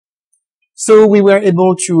So we were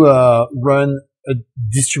able to run a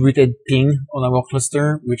distributed ping on our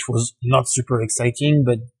cluster, which was not super exciting,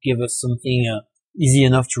 but gave us something easy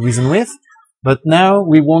enough to reason with. But now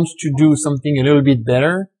we want to do something a little bit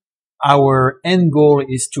better. Our end goal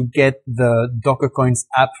is to get the Docker Coins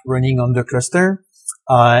app running on the cluster.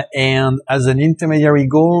 And as an intermediary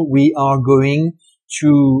goal, we are going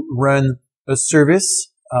to run a service.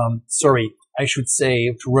 I should say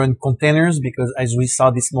to run containers, because as we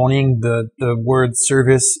saw this morning, the word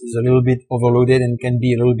service is a little bit overloaded and can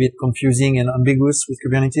be a little bit confusing and ambiguous with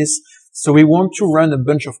Kubernetes. So we want to run a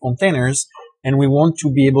bunch of containers, and we want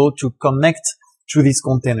to be able to connect to these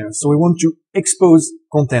containers. So we want to expose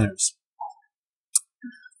containers.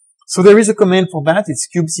 So there is a command for that. It's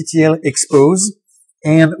kubectl expose.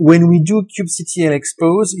 And when we do kubectl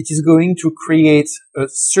expose, it is going to create a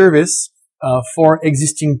service for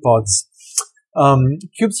existing pods.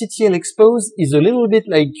 kubectl expose is a little bit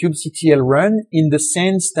like kubectl run in the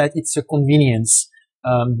sense that it's a convenience.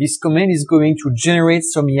 This command is going to generate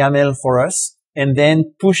some YAML for us and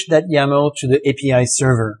then push that YAML to the API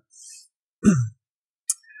server.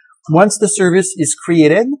 Once the service is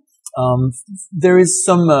created, there is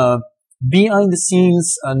some behind the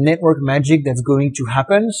scenes network magic that's going to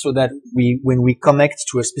happen so that when we connect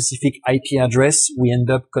to a specific IP address, we end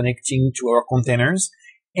up connecting to our containers.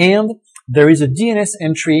 And there is a DNS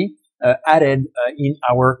entry added in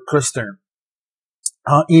our cluster.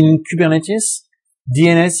 In Kubernetes,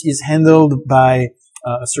 DNS is handled by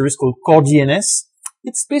a service called CoreDNS.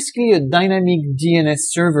 It's basically a dynamic DNS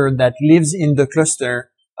server that lives in the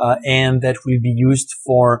cluster and that will be used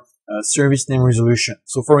for service name resolution.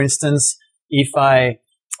 So for instance, if I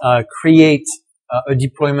create a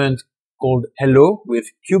deployment called hello with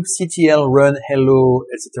kubectl run hello,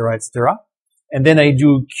 etc., etc., and then I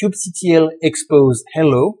do kubectl expose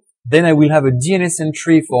hello, then I will have a DNS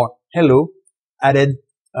entry for hello added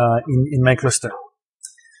in my cluster.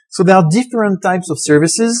 So there are different types of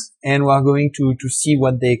services, and we are going to see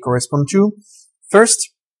what they correspond to.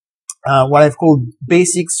 First, what I've called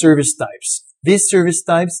basic service types. These service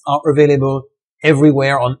types are available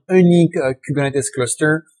everywhere on any Kubernetes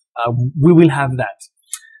cluster. We will have that.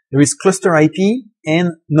 There is cluster IP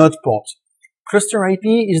and node port. Cluster IP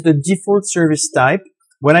is the default service type.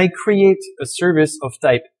 When I create a service of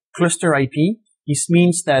type cluster IP, this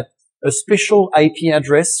means that a special IP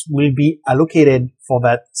address will be allocated for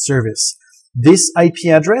that service. This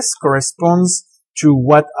IP address corresponds to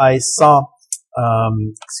what I saw,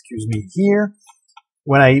 here.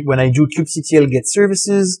 When I do kubectl get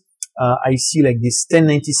services, I see like this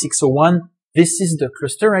 1096.01. This is the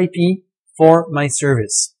cluster IP for my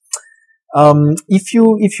service. If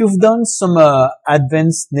you've done some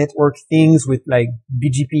advanced network things with like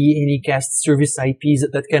BGP, Anycast, service IPs,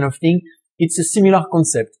 that kind of thing, it's a similar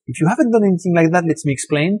concept. If you haven't done anything like that, let me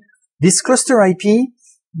explain. This cluster IP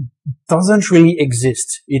doesn't really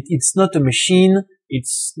exist. It's not a machine. It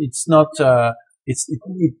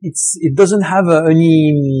doesn't have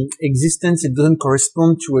any existence. It doesn't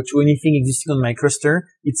correspond to anything existing on my cluster.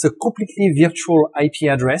 It's a completely virtual IP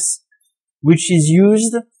address, which is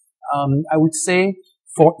used, I would say,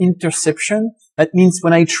 for interception. That means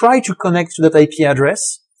when I try to connect to that IP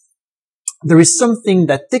address, there is something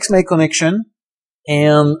that takes my connection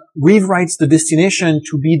and rewrites the destination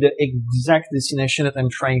to be the exact destination that I'm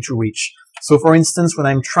trying to reach. So for instance, when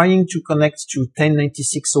I'm trying to connect to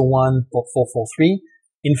 1096.01 port 443,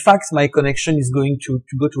 in fact, my connection is going to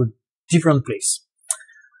go to a different place.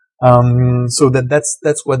 So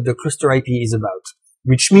that's what the cluster IP is about,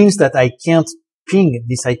 which means that I can't ping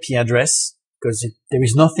this IP address because there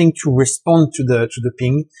is nothing to respond to the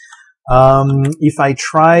ping. If I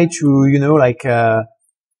try to,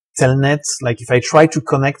 telnet, like if I try to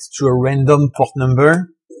connect to a random port number,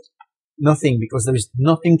 nothing, because there is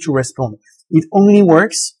nothing to respond. It only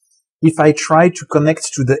works if I try to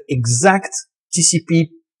connect to the exact TCP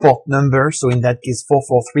port number. So in that case,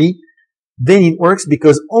 443, then it works,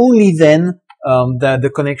 because only then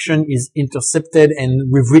the connection is intercepted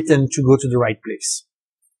and rewritten to go to the right place.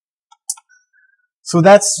 So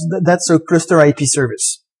that's a cluster IP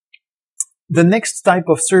service. The next type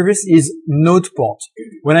of service is node port.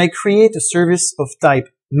 When I create a service of type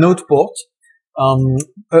node port,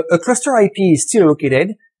 a cluster IP is still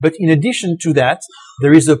allocated, but in addition to that,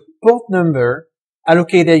 there is a port number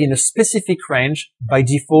allocated in a specific range. By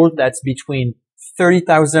default, that's between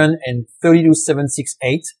 30,000 and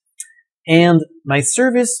 32,768. And my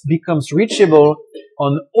service becomes reachable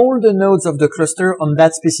on all the nodes of the cluster on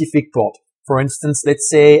that specific port. For instance, let's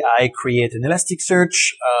say I create an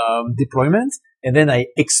Elasticsearch deployment, and then I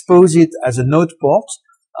expose it as a node port.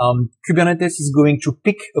 Kubernetes is going to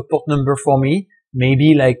pick a port number for me,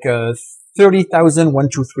 maybe like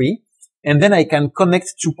 30,123, and then I can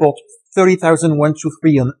connect to port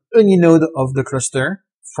 30,123 on any node of the cluster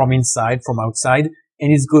from inside, from outside,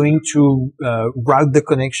 and it's going to route the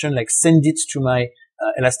connection, like send it to my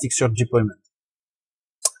Elasticsearch deployment.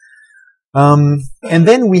 And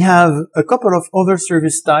then we have a couple of other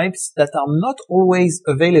service types that are not always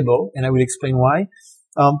available, and I will explain why.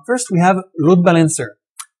 First, we have load balancer.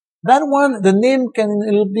 That one, the name can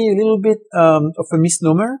be a little bit of a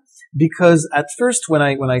misnomer, because at first when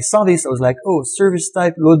I saw this, I was like, oh, service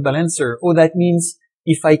type load balancer. Oh, that means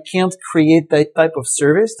if I can't create that type of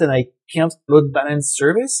service, then I can't load balance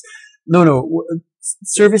service. No.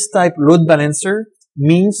 Service type load balancer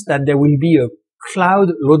means that there will be a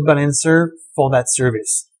cloud load balancer for that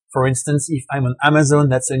service. For instance, if I'm on Amazon,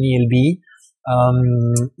 that's an ELB.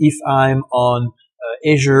 If I'm on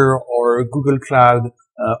Azure or Google Cloud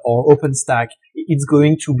or OpenStack, it's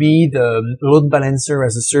going to be the load balancer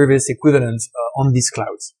as a service equivalent on these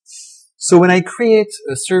clouds. So when I create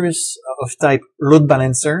a service of type load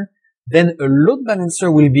balancer, then a load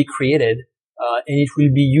balancer will be created and it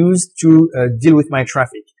will be used to deal with my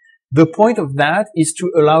traffic. The point of that is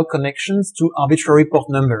to allow connections to arbitrary port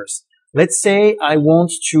numbers. Let's say I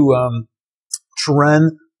want to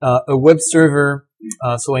run a web server,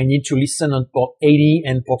 so I need to listen on port 80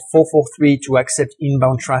 and port 443 to accept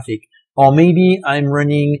inbound traffic. Or maybe I'm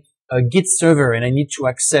running a Git server and I need to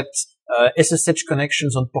accept SSH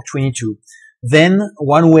connections on port 22. Then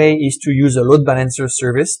one way is to use a load balancer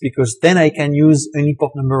service, because then I can use any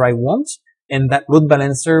port number I want, and that load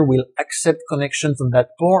balancer will accept connections on that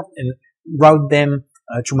port and route them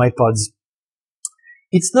to my pods.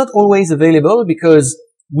 It's not always available because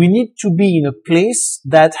we need to be in a place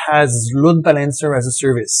that has load balancer as a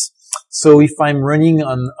service. So if I'm running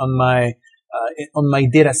on my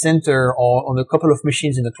data center or on a couple of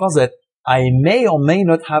machines in the closet, I may or may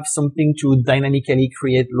not have something to dynamically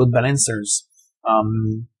create load balancers.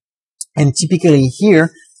 And typically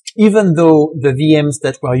here, even though the VMs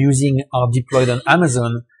that we're using are deployed on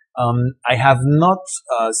Amazon, I have not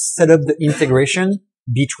set up the integration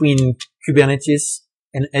between Kubernetes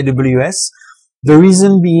and AWS. The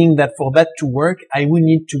reason being that for that to work, I will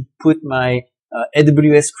need to put my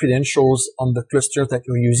AWS credentials on the cluster that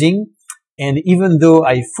you're using. And even though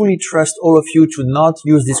I fully trust all of you to not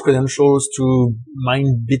use these credentials to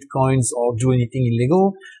mine Bitcoins or do anything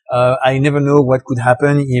illegal, I never know what could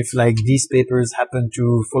happen if like these papers happen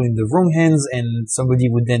to fall in the wrong hands and somebody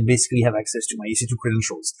would then basically have access to my EC2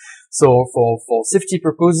 credentials. So for safety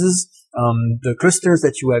purposes, the clusters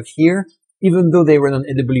that you have here, even though they run on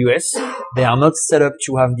AWS, they are not set up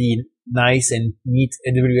to have the nice and neat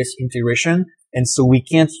AWS integration. And so we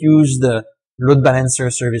can't use the load balancer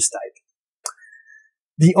service type.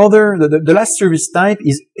 The last service type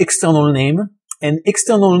is external name, and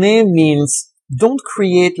external name means don't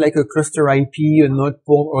create like a cluster IP, a node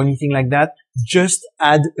port, or anything like that. Just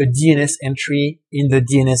add a DNS entry in the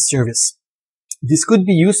DNS service. This could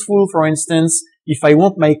be useful, for instance, if I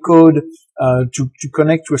want my code to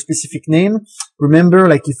connect to a specific name. Remember,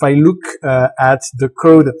 like if I look at the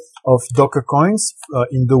code of Docker Coins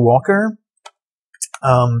in the worker,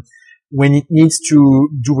 when it needs to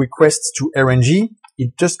do requests to RNG,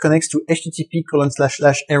 it just connects to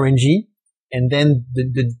http://RNG, and then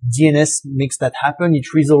the DNS makes that happen.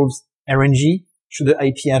 It resolves RNG to the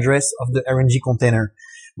IP address of the RNG container.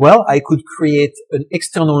 Well, I could create an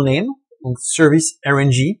external name on service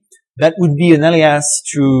RNG. That would be an alias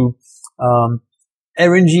to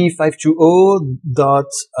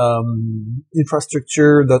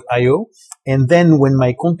rng520.infrastructure.io. And then when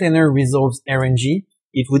my container resolves RNG,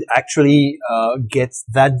 it would actually get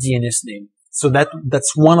that DNS name. So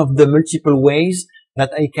that's one of the multiple ways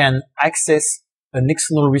that I can access an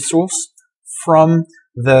external resource from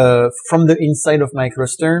the inside of my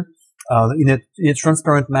cluster in a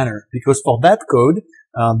transparent manner. Because for that code,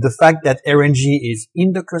 the fact that RNG is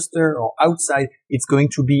in the cluster or outside, it's going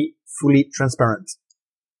to be fully transparent.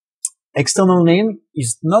 External name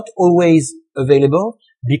is not always available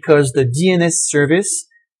because the DNS service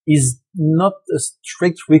is not a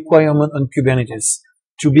strict requirement on Kubernetes.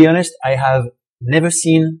 To be honest, I have never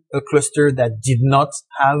seen a cluster that did not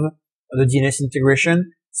have the DNS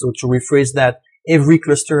integration. So to rephrase that, every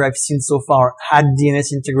cluster I've seen so far had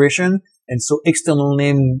DNS integration, and so external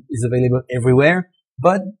name is available everywhere.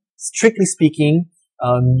 But strictly speaking,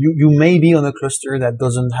 you may be on a cluster that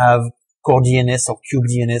doesn't have core DNS or kube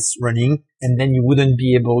DNS running, and then you wouldn't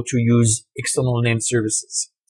be able to use external name services.